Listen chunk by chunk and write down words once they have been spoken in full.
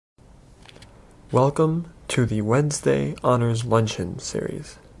Welcome to the Wednesday Honors Luncheon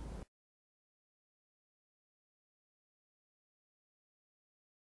series.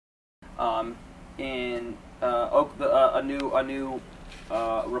 A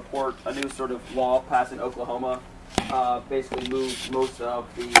report, a new sort of law passed in Oklahoma, basically moved most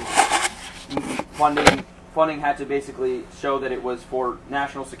of the funding. Funding had to basically show that it was for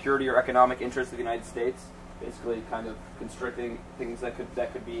national security or economic interests of the United States. Basically, kind of constricting things that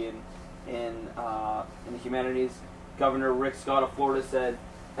could be in the humanities. Governor Rick Scott of Florida said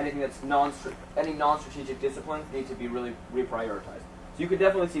anything that's any non-strategic disciplines need to be really reprioritized. So you could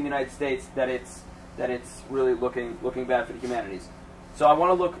definitely see in the United States that it's really looking bad for the humanities. So I want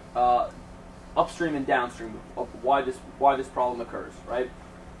to look upstream and downstream of why this problem occurs, right?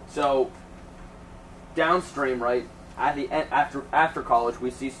 So downstream, right, at the end, after college,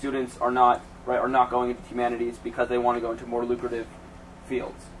 we see students are not going into humanities because they want to go into more lucrative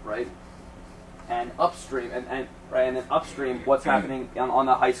fields, right? And upstream, and then upstream, what's happening on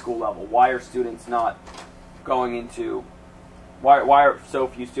the high school level? Why are students not going into? Why are so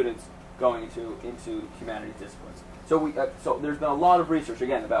few students going into humanities disciplines? So there's been a lot of research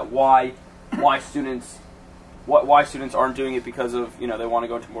again about why students aren't doing it because of they want to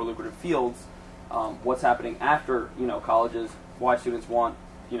go into more lucrative fields. What's happening after colleges? Why students want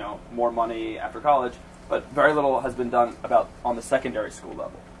more money after college? But very little has been done on the secondary school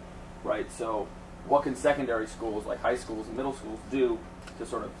level, right? So what can secondary schools like high schools and middle schools do to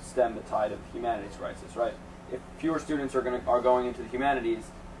sort of stem the tide of humanities crisis, right? If fewer students are going into the humanities,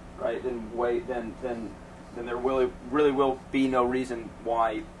 right, then there really will be no reason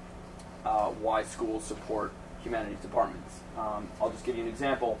why schools support humanities departments. I'll just give you an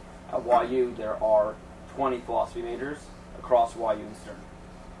example. At YU, there are 20 philosophy majors across YU and Stern,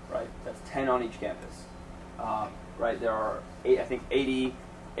 right? That's 10 on each campus, right? There are 80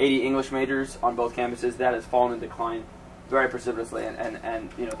 English majors on both campuses. That has fallen in decline very precipitously, and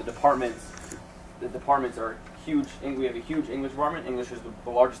the departments are huge. We have a huge English department. English is the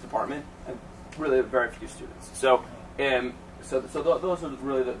largest department, and really very few students. So those are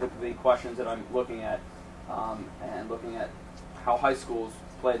really the questions that I'm looking at, and looking at how high schools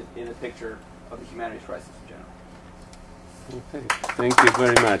played in the picture of the humanities crisis in general. Okay, thank you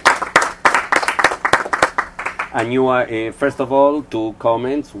very much. And you are, first of all, two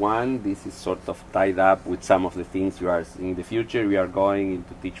comments. One, this is sort of tied up with some of the things you are in the future. We are going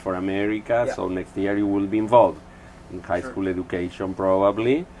into Teach for America, yeah. So next year you will be involved in high school education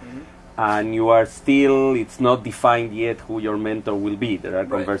probably. Mm-hmm. And you are still, it's not defined yet who your mentor will be. There are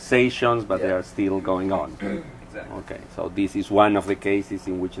conversations, but they are still going on. Exactly. Okay, so this is one of the cases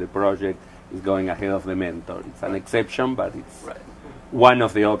in which the project is going ahead of the mentor. It's an exception, but it's one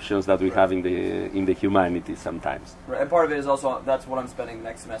of the options that we have in the humanities sometimes. Right, and part of it is also that's what I'm spending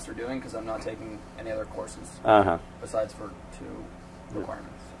next semester doing because I'm not taking any other courses besides for 2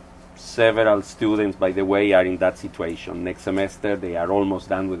 requirements. Several students, by the way, are in that situation. Next semester, they are almost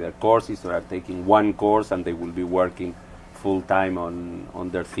done with their courses, or are taking one course, and they will be working full-time on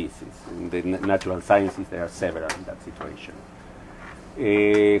their thesis. In the natural sciences, there are several in that situation.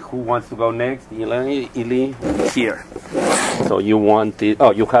 Who wants to go next? Ili? Here. So you want it...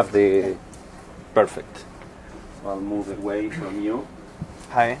 Oh, you have the... Perfect. So I'll move away from you.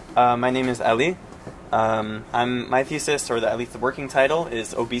 Hi, my name is Eli. My thesis, or at least the working title,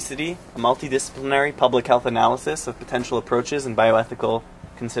 is Obesity, a multidisciplinary public health analysis of potential approaches and bioethical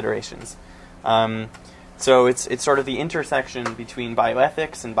considerations. So it's sort of the intersection between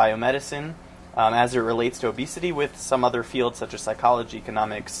bioethics and biomedicine as it relates to obesity, with some other fields such as psychology,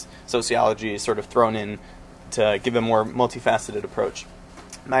 economics, sociology sort of thrown in to give a more multifaceted approach.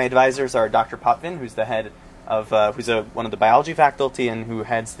 My advisors are Dr. Potvin, who's the head of one of the biology faculty and who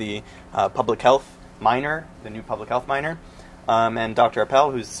heads the public health minor, the new public health minor, and Dr.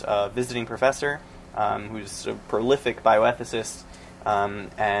 Appel, who's a visiting professor, who's a prolific bioethicist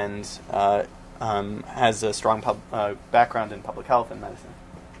and has a strong background in public health and medicine.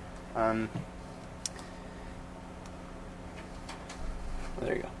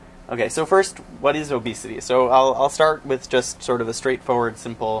 There you go. Okay, so first, what is obesity? So I'll start with just sort of a straightforward,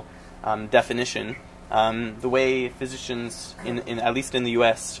 simple definition. The way physicians, at least in the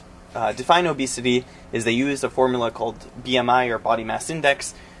U.S., define obesity is they use a formula called BMI, or body mass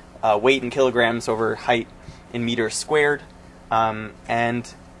index, weight in kilograms over height in meters squared.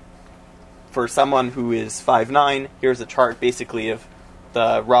 And for someone who is 5'9", here's a chart basically of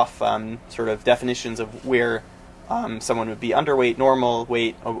the rough sort of definitions of where someone would be underweight, normal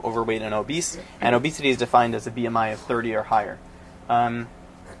weight, overweight, and obese. And obesity is defined as a BMI of 30 or higher.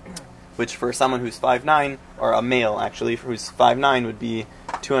 which for someone who's 5'9", or a male actually, who's 5'9", would be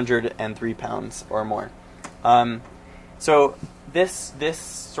 203 pounds or more. So this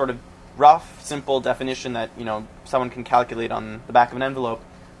sort of rough, simple definition that someone can calculate on the back of an envelope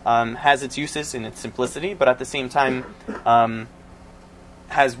has its uses in its simplicity, but at the same time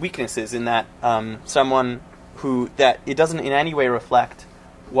has weaknesses in that that it doesn't in any way reflect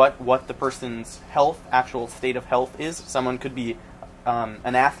what the person's actual state of health is. Someone could be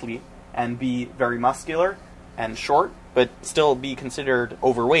an athlete and be very muscular and short, but still be considered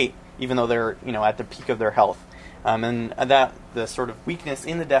overweight, even though they're at the peak of their health. And that the sort of weakness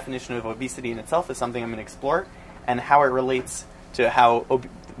in the definition of obesity in itself is something I'm going to explore, and how it relates to how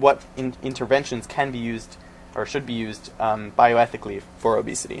what interventions can be used or should be used bioethically for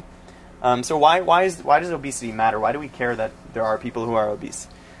obesity. So why does obesity matter? Why do we care that there are people who are obese?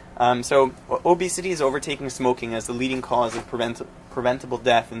 So obesity is overtaking smoking as the leading cause of preventable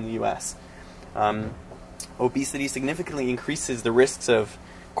death in the U.S. Obesity significantly increases the risks of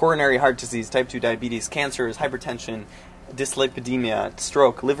coronary heart disease, type 2 diabetes, cancers, hypertension, dyslipidemia,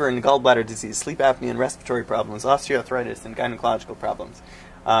 stroke, liver and gallbladder disease, sleep apnea and respiratory problems, osteoarthritis, and gynecological problems.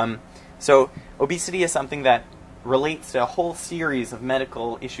 So obesity is something that relates to a whole series of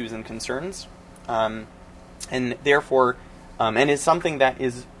medical issues and concerns, and therefore, and is something that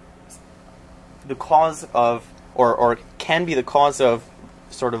is the cause of, or can be the cause of,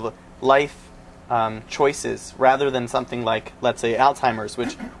 sort of life choices, rather than something like, let's say, Alzheimer's,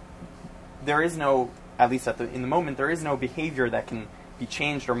 which there is no, at least in the moment, there is no behavior that can be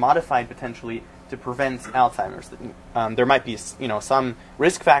changed or modified potentially to prevent Alzheimer's. There might be, some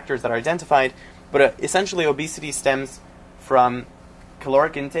risk factors that are identified, but essentially obesity stems from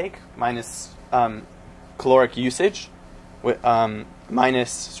caloric intake minus caloric usage,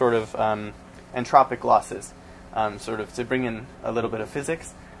 minus sort of entropic losses, sort of to bring in a little bit of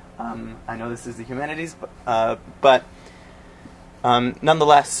physics. I know this is the humanities, but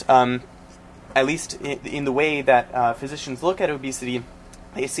nonetheless, at least in the way that physicians look at obesity,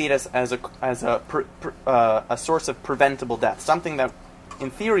 they see it as a source of preventable death, something that, in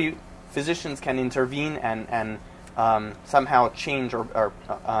theory, physicians can intervene and somehow change or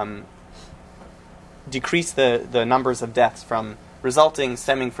decrease the numbers of deaths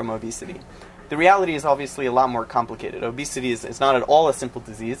stemming from obesity. The reality is obviously a lot more complicated. Obesity is not at all a simple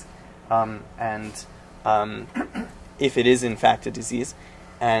disease, and if it is in fact a disease,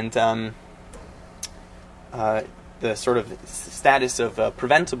 and the sort of status of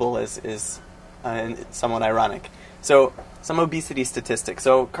preventable is somewhat ironic. So some obesity statistics.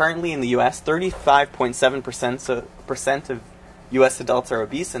 So currently in the U.S., 35.7% of U.S. adults are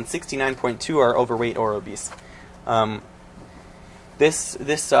obese, and 69.2% are overweight or obese. This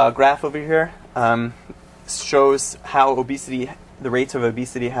graph over here shows how the rates of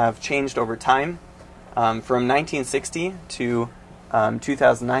obesity have changed over time. From 1960 to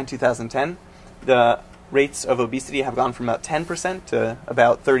 2009, 2010, the rates of obesity have gone from about 10% to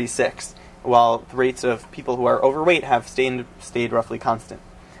about 36%, while the rates of people who are overweight have stayed roughly constant.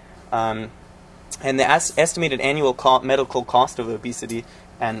 And the estimated annual medical cost of obesity,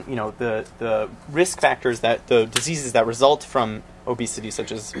 and the risk factors, that the diseases that result from obesity,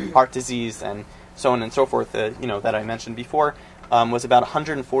 such as heart disease and so on and so forth, that I mentioned before, was about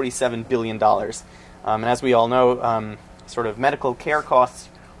 $147 billion. And as we all know, sort of medical care costs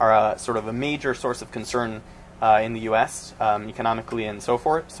are sort of a major source of concern in the U.S. Economically and so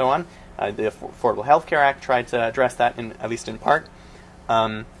on. The Affordable Health Care Act tried to address that, at least in part.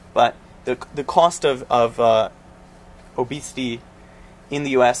 But the cost of obesity in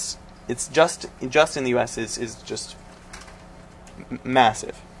the U.S., it's just in the U.S. is just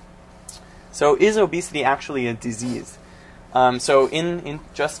massive. So is obesity actually a disease? So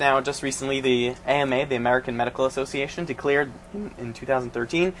just recently, the AMA, the American Medical Association, declared in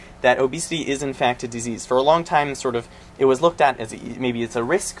 2013 that obesity is in fact a disease. For a long time, sort of, it was looked at as maybe it's a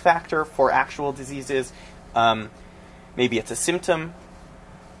risk factor for actual diseases, maybe it's a symptom.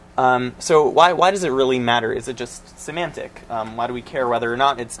 So why does it really matter? Is it just semantic? Why do we care whether or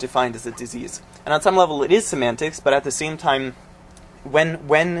not it's defined as a disease? And on some level, it is semantics, but at the same time,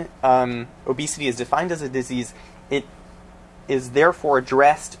 when obesity is defined as a disease, it is therefore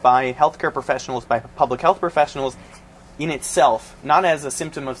addressed by healthcare professionals, by public health professionals, in itself, not as a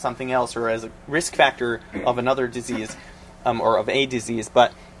symptom of something else or as a risk factor of another disease or of a disease,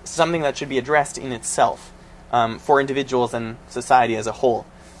 but something that should be addressed in itself for individuals and society as a whole.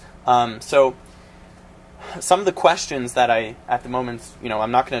 So some of the questions that at the moment,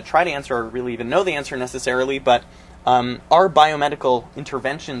 I'm not going to try to answer or really even know the answer necessarily, but are biomedical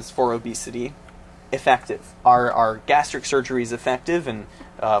interventions for obesity effective? Are gastric surgeries effective and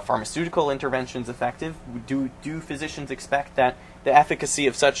pharmaceutical interventions effective? Do physicians expect that the efficacy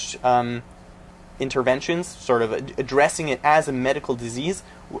of such interventions, sort of addressing it as a medical disease,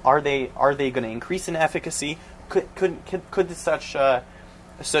 are they going to increase in efficacy? Could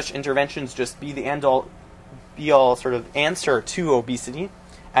such interventions just be the end all be all sort of answer to obesity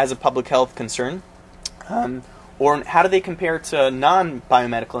as a public health concern? Or how do they compare to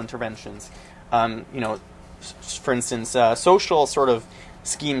non-biomedical interventions? For instance, social sort of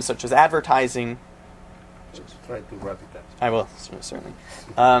schemes such as advertising. Just try to wrap it up. I will, certainly.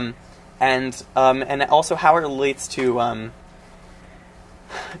 And also how it relates to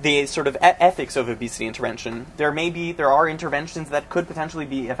the sort of ethics of obesity intervention. There are interventions that could potentially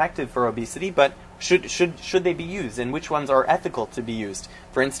be effective for obesity, but should they be used, and which ones are ethical to be used?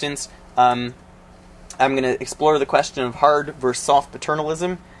 For instance, I'm going to explore the question of hard versus soft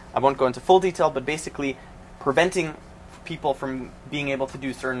paternalism. I won't go into full detail, but basically preventing people from being able to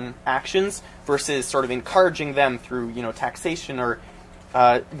do certain actions versus sort of encouraging them through taxation or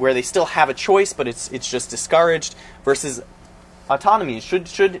where they still have a choice, but it's just discouraged, versus autonomy. Should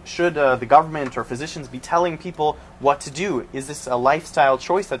the government or physicians be telling people what to do? Is this a lifestyle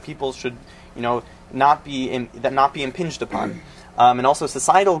choice that people should not be impinged upon? And also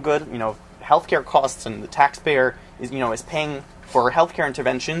societal good. Healthcare costs, and the taxpayer is paying for healthcare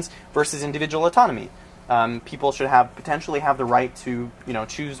interventions versus individual autonomy. People should potentially have the right to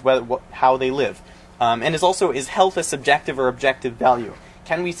choose how they live. And is health a subjective or objective value?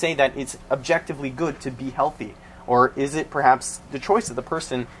 Can we say that it's objectively good to be healthy, or is it perhaps the choice of the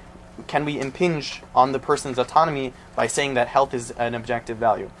person? Can we impinge on the person's autonomy by saying that health is an objective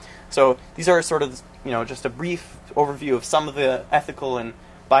value? So these are sort of just a brief overview of some of the ethical and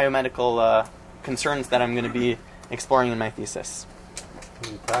biomedical concerns that I'm going to be exploring in my thesis.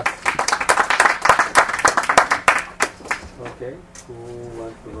 Fantastic. Okay, who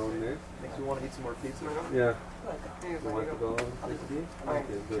wants to go next? Makes me want to eat some more pizza. Yeah. You want to go, Christy? Okay,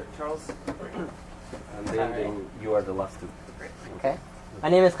 good. Charles? And then you are the last two. Okay. My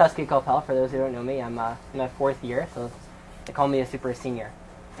name is Kusky Kopel. For those who don't know me, I'm in my fourth year, so they call me a super senior.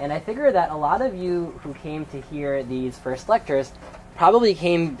 And I figure that a lot of you who came to hear these first lectures probably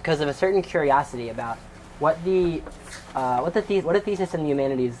came because of a certain curiosity about what a thesis in the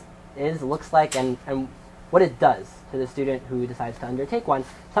humanities looks like, and what it does to the student who decides to undertake one.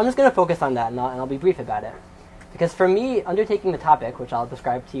 So I'm just going to focus on that, and I'll be brief about it. Because for me, undertaking the topic, which I'll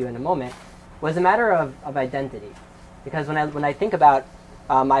describe to you in a moment, was a matter of identity. Because when I think about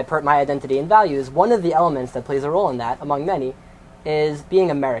my identity and values, one of the elements that plays a role in that, among many, is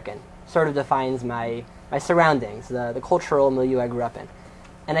being American. Sort of defines my surroundings, the cultural milieu I grew up in.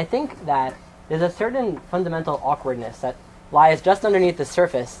 And I think that there's a certain fundamental awkwardness that lies just underneath the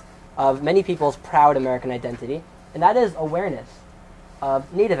surface of many people's proud American identity, and that is awareness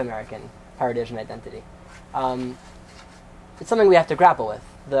of Native American heritage and identity. It's something we have to grapple with,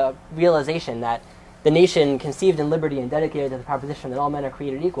 the realization that the nation conceived in liberty and dedicated to the proposition that all men are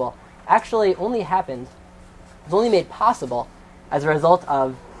created equal actually was only made possible as a result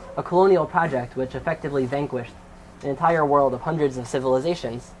of a colonial project which effectively vanquished an entire world of hundreds of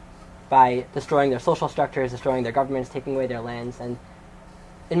civilizations by destroying their social structures, destroying their governments, taking away their lands, and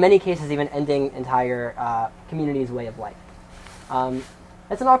in many cases even ending entire communities' way of life.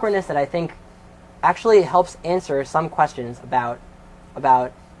 That's an awkwardness that I think actually helps answer some questions about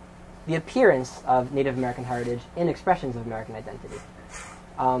the appearance of Native American heritage in expressions of American identity.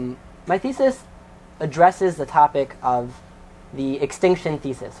 My thesis addresses the topic of the extinction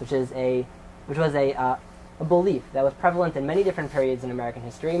thesis, which was a belief that was prevalent in many different periods in American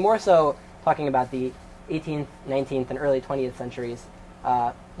history, more so talking about the 18th, 19th, and early 20th centuries.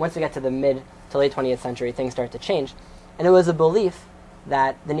 Once we get to the mid to late 20th century, things start to change. And it was a belief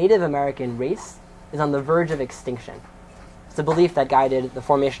that the Native American race is on the verge of extinction. It's a belief that guided the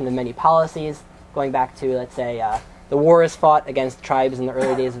formation of many policies, going back to, let's say, the wars fought against tribes in the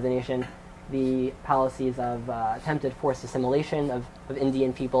early days of the nation, the policies of attempted forced assimilation of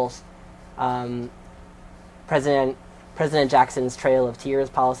Indian peoples, President Jackson's Trail of Tears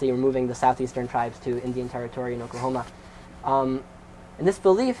policy, removing the southeastern tribes to Indian Territory in Oklahoma. And this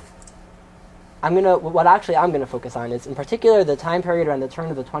belief, I'm going to focus on is, in particular, the time period around the turn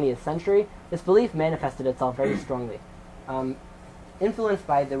of the 20th century. This belief manifested itself very strongly, influenced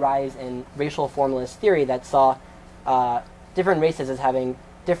by the rise in racial formalist theory that saw different races as having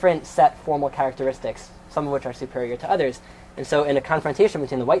different set formal characteristics, some of which are superior to others. And so in a confrontation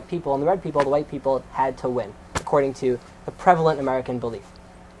between the white people and the red people, the white people had to win, according to the prevalent American belief.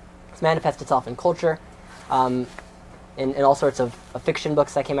 This manifests itself in culture, in all sorts of fiction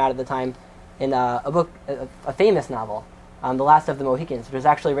books that came out at the time, in a book, a famous novel, The Last of the Mohicans, which was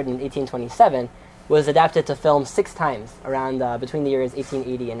actually written in 1827, was adapted to film 6 times around between the years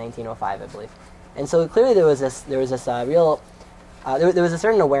 1880 and 1905, I believe. And so clearly there was a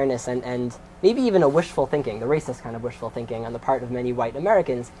certain awareness and maybe even a wishful thinking, the racist kind of wishful thinking on the part of many white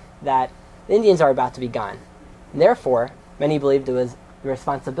Americans that the Indians are about to be gone. And therefore, many believed it was the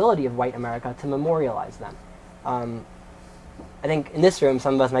responsibility of white America to memorialize them. I think in this room,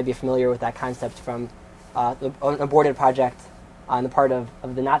 some of us might be familiar with that concept from an aborted project on the part of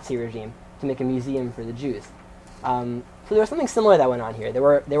the Nazi regime to make a museum for the Jews. So there was something similar that went on here.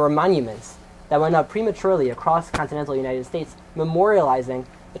 There were monuments that went up prematurely across continental United States, memorializing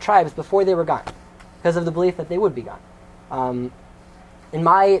the tribes before they were gone, because of the belief that they would be gone. In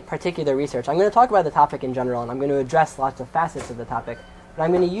my particular research, I'm going to talk about the topic in general, and I'm going to address lots of facets of the topic, but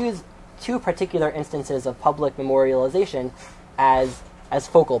I'm going to use 2 particular instances of public memorialization as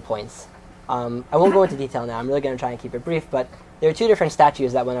focal points. I won't go into detail now. I'm really going to try and keep it brief, but there are 2 different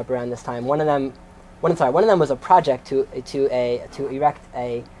statues that went up around this time. One of them was a project to erect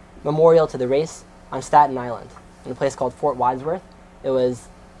a memorial to the race on Staten Island in a place called Fort Wadsworth. It was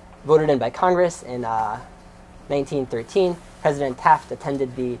voted in by Congress in 1913. President Taft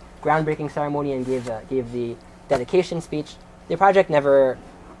attended the groundbreaking ceremony and gave the dedication speech. The project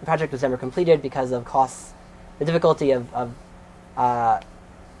was never completed because of costs, the difficulty of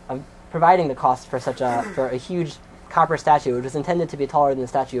providing the cost for a huge copper statue, which was intended to be taller than the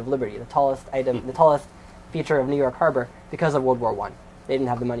Statue of Liberty, the tallest feature of New York Harbor, because of World War I. They didn't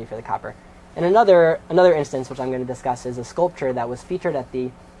have the money for the copper. And another instance, which I'm going to discuss, is a sculpture that was featured at the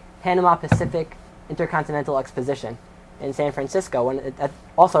Panama Pacific Intercontinental Exposition in San Francisco.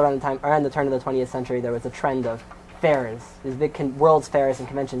 Also around the turn of the 20th century, there was a trend of fairs, these big world's fairs and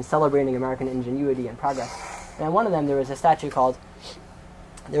conventions celebrating American ingenuity and progress. And at one of them, there was a statue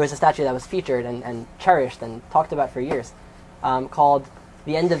that was featured and cherished and talked about for years, called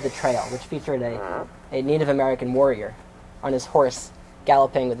The End of the Trail, which featured a Native American warrior on his horse,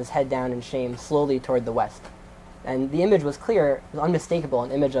 galloping with his head down in shame slowly toward the west. And the image was clear, it was unmistakable,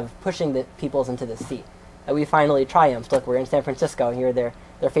 an image of pushing the peoples into the sea. That we finally triumphed. Look, we're in San Francisco, and here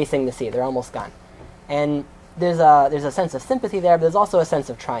they're facing the sea. They're almost gone. And there's a sense of sympathy there, but there's also a sense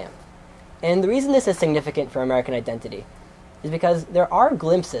of triumph. And the reason this is significant for American identity is because there are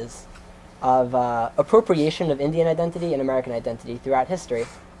glimpses of appropriation of Indian identity and American identity throughout history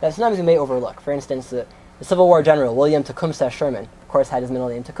that sometimes we may overlook. For instance, the Civil War general, William Tecumseh Sherman, of course had his middle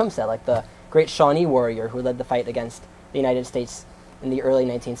name Tecumseh, like the great Shawnee warrior who led the fight against the United States in the early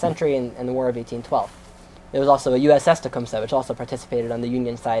 19th century and the War of 1812. There was also a USS Tecumseh, which also participated on the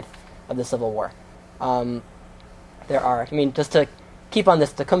Union side of the Civil War. Just to keep on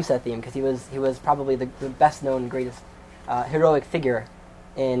this Tecumseh theme, because he was probably the best-known, greatest heroic figure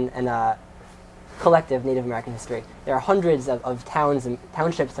in collective Native American history. There are hundreds of towns and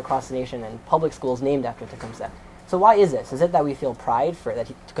townships across the nation and public schools named after Tecumseh. So why is this? Is it that we feel pride that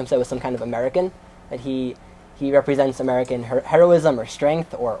Tecumseh was some kind of American, that he represents American heroism or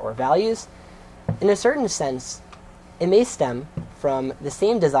strength or values? In a certain sense, it may stem from the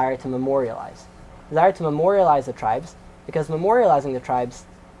same desire to memorialize the tribes, because memorializing the tribes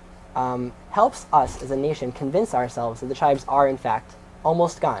helps us as a nation convince ourselves that the tribes are in fact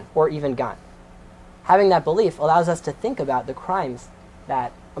almost gone or even gone. Having that belief allows us to think about the crimes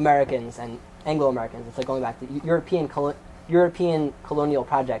that Americans and Anglo-Americans, it's like going back to European colonial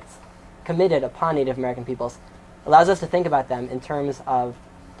projects committed upon Native American peoples, allows us to think about them in terms of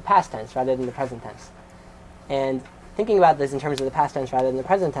the past tense rather than the present tense. And thinking about this in terms of the past tense rather than the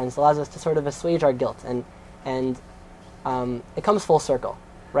present tense allows us to sort of assuage our guilt, and it comes full circle,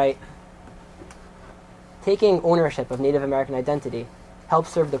 right? Taking ownership of Native American identity helps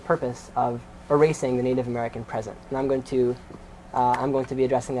serve the purpose of erasing the Native American present. And I'm going to be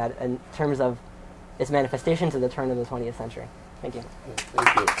addressing that in terms of its manifestations at the turn of the 20th century. Thank you.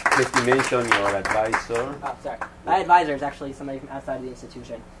 Thank you. Just to mention your advisor. Oh, sorry. My advisor is actually somebody from outside of the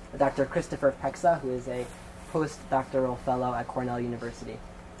institution, Dr. Christopher Pexa, who is a postdoctoral fellow at Cornell University,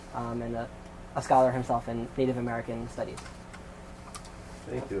 and a scholar himself in Native American studies.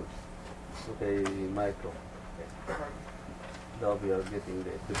 Thank you. Okay, Michael. Now we are getting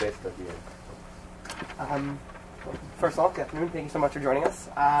the best at the end. First of all, good afternoon. Thank you so much for joining us.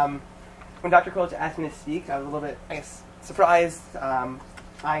 When Dr. Coach asked me to speak, I was a little bit, surprised.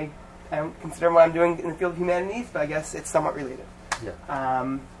 I don't consider what I'm doing in the field of humanities, but I guess it's somewhat related.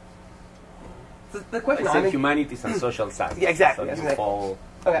 Yeah. So the question I said humanities and social science. Yeah, exactly. So you fall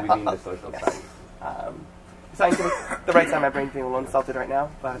within the social science. Scientific, the right side of my brain feeling a little insulted right now,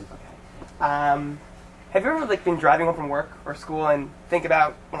 but okay. Have you ever like been driving home from work or school and think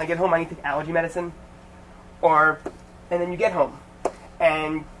about, when I get home I need to take allergy medicine? And then you get home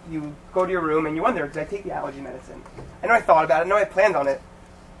and you go to your room and you wonder, did I take the allergy medicine? I know I thought about it, I know I planned on it,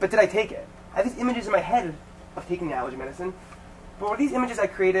 but did I take it? I have these images in my head of taking the allergy medicine, but were these images I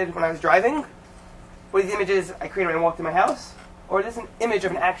created when I was driving? Were these images I created when I walked in my house? Or is this an image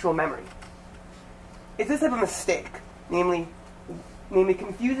of an actual memory? It's this type of mistake, namely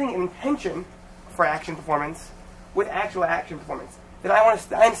confusing an intention for action performance with actual action performance that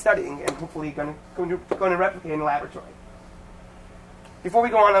I'm studying and hopefully going to replicate in the laboratory. Before we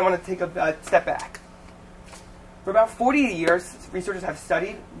go on, I want to take a step back. For about 40 years, researchers have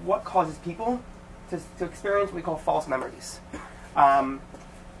studied what causes people to experience what we call false memories.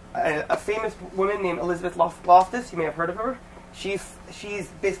 A famous woman named Elizabeth Loftus, you may have heard of her, she's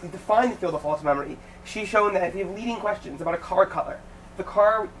basically defined the field of false memory. She's shown that if you have leading questions about a car color,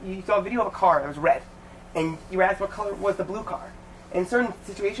 you saw a video of a car that was red, and you were asked what color was the blue car. In certain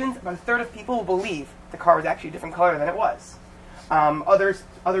situations, about a third of people will believe the car was actually a different color than it was. Other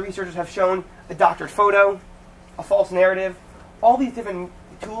researchers have shown a doctored photo, a false narrative. All these different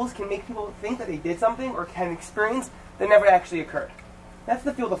tools can make people think that they did something or can experience that never actually occurred. That's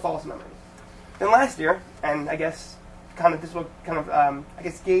the field of false memory. Then last year, and I guess this will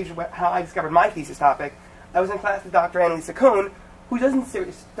gauge how I discovered my thesis topic, I was in class with Dr. Annalisa Cohn, who doesn't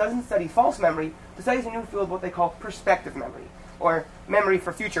study false memory, but studies a new field of what they call perspective memory, or memory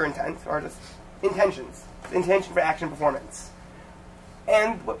for future intent, or just intentions, intention for action performance.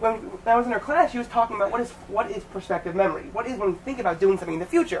 And when I was in her class, she was talking about what is perspective memory. What is when we think about doing something in the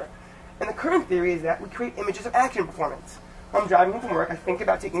future? And the current theory is that we create images of action performance. When I'm driving home from work, I think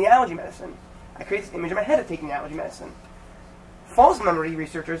about taking the allergy medicine. I create this image in my head of taking the allergy medicine. False memory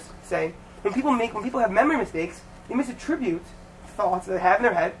researchers say when people have memory mistakes, they misattribute thoughts that they have in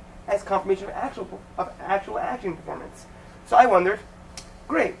their head as confirmation of actual action performance. So I wondered,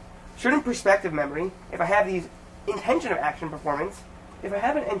 great, shouldn't perspective memory, if I have these intention of action performance, if I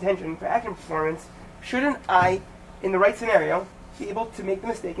have an intention for action performance, shouldn't I, in the right scenario, be able to make the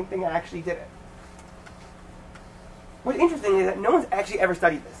mistake and think I actually did it? What's interesting is that no one's actually ever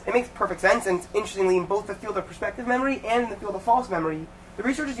studied this. It makes perfect sense, and interestingly, in both the field of perspective memory and in the field of false memory, the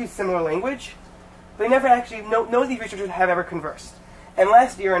researchers use similar language, but they never actually, none of these researchers have ever conversed. And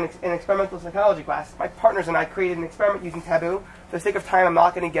last year in experimental psychology class, my partners and I created an experiment using taboo. For the sake of time, I'm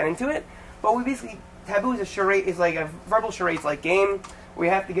not going to get into it, but taboo is like a verbal charades-like game where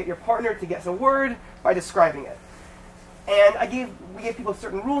you have to get your partner to guess a word by describing it. And we gave people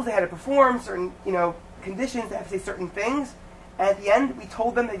certain rules they had to perform, certain conditions, they have to say certain things. And at the end, we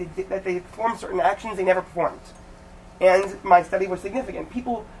told them that they performed certain actions they never performed. And my study was significant.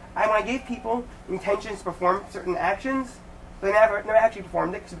 When I gave people intentions to perform certain actions, they never actually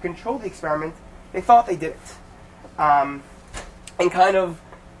performed it because we controlled the experiment. They thought they did it. My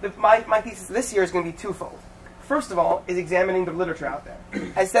thesis this year is going to be twofold. First of all, is examining the literature out there.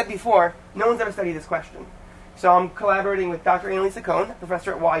 As said before, no one's ever studied this question. So I'm collaborating with Dr. Annalisa Cohn, a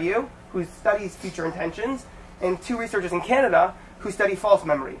professor at YU, who studies future intentions, and two researchers in Canada who study false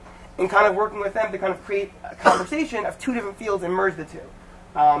memory, and kind of working with them to kind of create a conversation of two different fields and merge the two.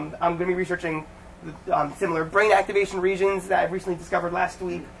 I'm going to be researching similar brain activation regions that I've recently discovered last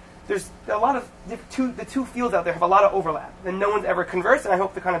week. There's a lot of the two fields out there have a lot of overlap, and no one's ever conversed, and I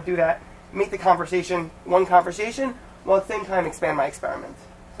hope to kind of do that, make the conversation one conversation, while at the same time expand my experiment.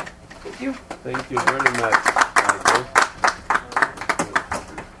 Thank you. Thank you very much, Michael.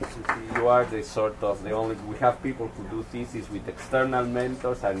 You are the only, we have people who do thesis with external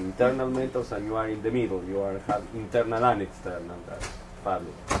mentors and internal mentors, and you are in the middle. You have internal and external. That's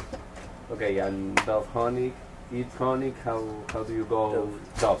fabulous. Okay, and Dove Honig, how do you go?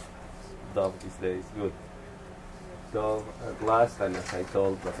 Dove these days, good. Dove at last, and as I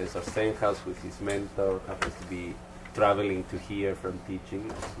told Professor Stenhouse with his mentor, happens to be traveling to here from teaching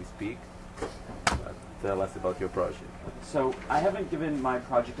as we speak. But tell us about your project. So I haven't given my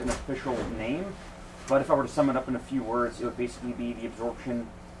project an official name, but if I were to sum it up in a few words, it would basically be the absorption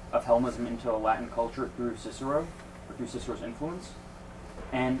of Hellenism into Latin culture through Cicero, or through Cicero's influence.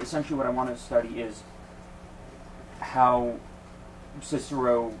 And essentially what I want to study is how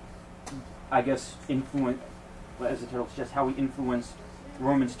Cicero, I guess, influenced, as the title suggests, how he influenced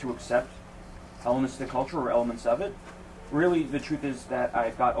Romans to accept Hellenistic culture or elements of it. Really, the truth is that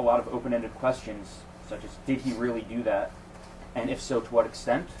I've got a lot of open-ended questions, such as, did he really do that? And if so, to what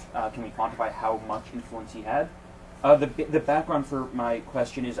extent? Can we quantify how much influence he had? The background for my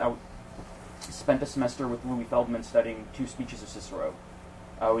question is I spent a semester with Louis Feldman studying 2 speeches of Cicero.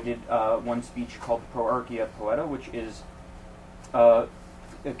 We did one speech called Proarchia Poeta, which is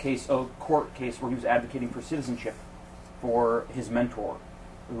a court case where he was advocating for citizenship for his mentor,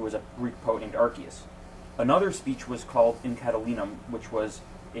 who was a Greek poet named Archias. Another speech was called In Catilinum, which was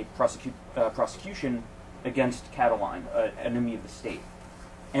a prosecution against Catiline, an enemy of the state.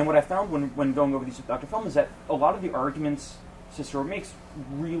 And what I found when going over these with Dr. Feldman is that a lot of the arguments Cicero makes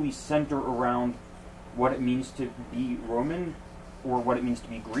really center around what it means to be Roman or what it means to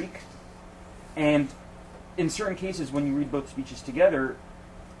be Greek. And in certain cases, when you read both speeches together,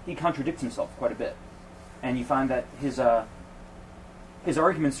 he contradicts himself quite a bit. And you find that his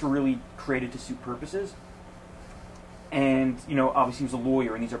arguments were really created to suit purposes. And, obviously he was a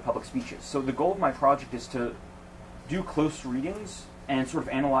lawyer, and these are public speeches. So the goal of my project is to do close readings and sort of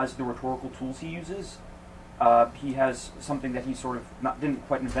analyze the rhetorical tools he uses. He has something that he sort of didn't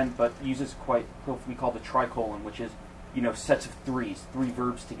quite invent, but uses quite we call the tricolon, which is sets of three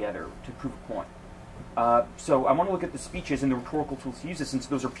verbs together to prove a point. So I want to look at the speeches and the rhetorical tools he uses, since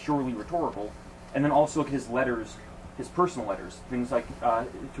those are purely rhetorical, and then also look at his letters, his personal letters, things like to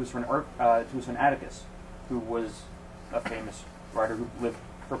his friend Atticus, who was a famous writer who lived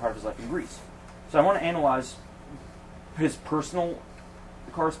for part of his life in Greece. So I want to analyze his personal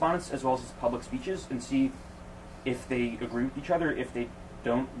correspondence as well as his public speeches and see if they agree with each other. If they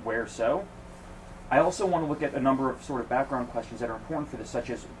don't, where so. I also want to look at a number of sort of background questions that are important for this, such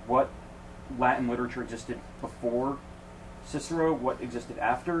as what Latin literature existed before Cicero, what existed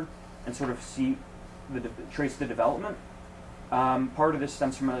after, and sort of see trace the development. Part of this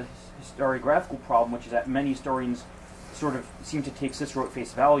stems from a historiographical problem, which is that many historians sort of seem to take Cicero at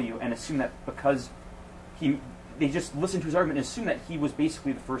face value and assume that because they just listen to his argument and assume that he was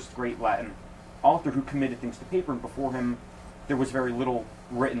basically the first great Latin author who committed things to paper, and before him there was very little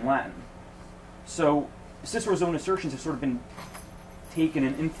written Latin. So Cicero's own assertions have sort of been taken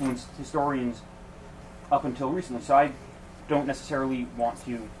and influenced historians up until recently. So I don't necessarily want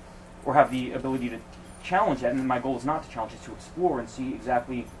to, or have the ability to challenge that, and my goal is not to challenge it, to explore and see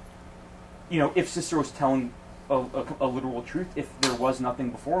exactly, if Cicero's telling a literal truth, if there was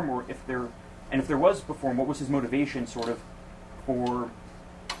nothing before him, or if there was before him, what was his motivation sort of for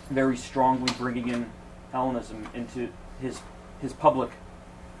very strongly bringing in Hellenism into his public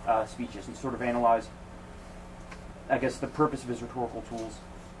speeches, and sort of analyze, I guess, the purpose of his rhetorical tools,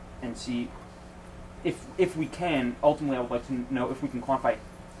 and see if we can, ultimately I would like to know if we can quantify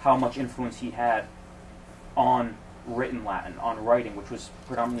how much influence he had on written Latin, on writing, which was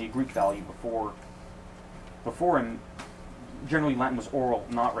predominantly a Greek value before him. Generally Latin was oral,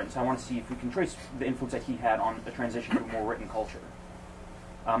 not written, so I want to see if we can trace the influence that he had on the transition to a more written culture.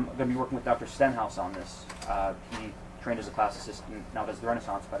 I'm going to be working with Dr. Stenhouse on this. He trained as a classicist and now does the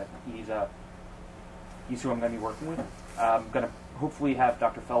Renaissance, but he's who I'm going to be working with. I'm going to hopefully have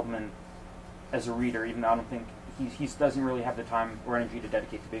Dr. Feldman as a reader, even though I don't think he doesn't really have the time or energy to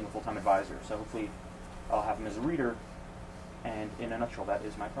dedicate to being a full-time advisor. So hopefully I'll have him as a reader, and in a nutshell, that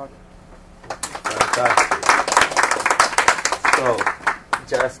is my project. So,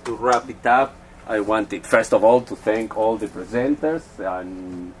 just to wrap it up, I wanted, first of all, to thank all the presenters,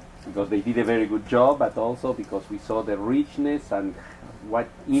 and because they did a very good job, but also because we saw the richness and what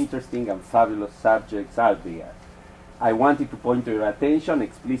interesting and fabulous subjects are there. I wanted to point to your attention,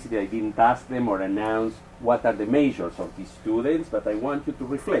 explicitly I didn't ask them or announce what are the majors of these students, but I want you to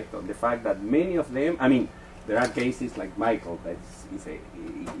reflect on the fact that many of them, there are cases like Michael that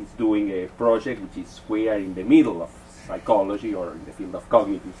is doing a project which is square in the middle of psychology or in the field of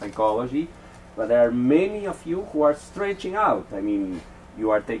cognitive psychology, but there are many of you who are stretching out. You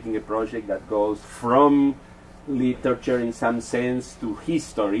are taking a project that goes from literature in some sense to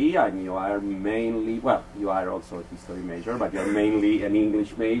history, and you are mainly, well, you are also a history major, but you're mainly an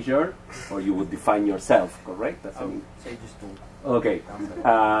English major, or you would define yourself, correct? That's say just okay.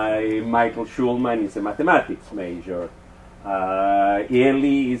 Michael Schulman is a mathematics major.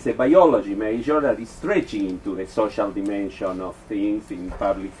 Eli is a biology major that is stretching into the social dimension of things in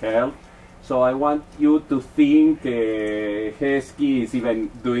public health. So I want you to think Heskey is even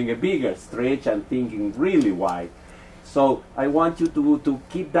doing a bigger stretch and thinking really wide. So I want you to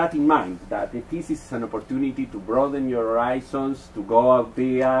keep that in mind, that the thesis is an opportunity to broaden your horizons, to go out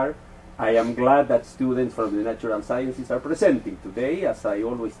there. I am glad that students from the natural sciences are presenting today. As I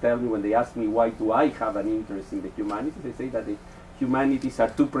always tell me when they ask me why do I have an interest in the humanities, I say that the humanities are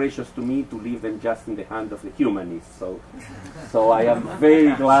too precious to me to leave them just in the hand of the humanists. So I am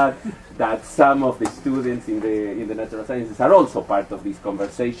very glad that some of the students in the natural sciences are also part of this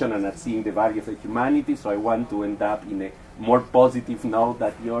conversation and are seeing the value of the humanities. So I want to end up in a more positive note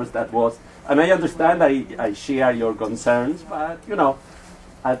than yours that was. And I understand that I share your concerns, but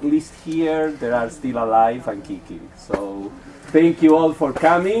at least here they are still alive and kicking. So thank you all for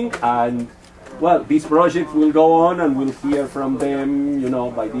coming, and well, these projects will go on, and we'll hear from them, you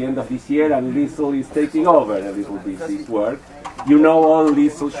know, by the end of this year, and Liesl is taking over a little bit this work. You know all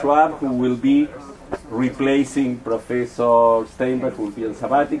Liesl Schwab, who will be replacing Professor Steinberg, who will be on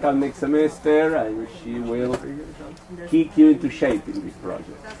sabbatical next semester, and she will kick you into shape in this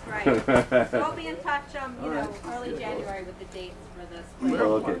project. That's right. We'll be in touch, early January with the dates for this.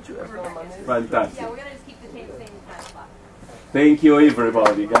 Okay, fantastic. Yeah, we're going to just keep the same time slot. Thank you,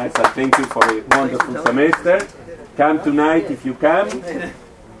 everybody, guys, and thank you for a wonderful semester. Come tonight if you can.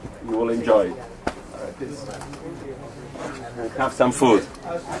 You will enjoy it. And have some food.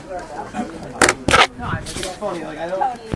 No, it's funny. Like I don't.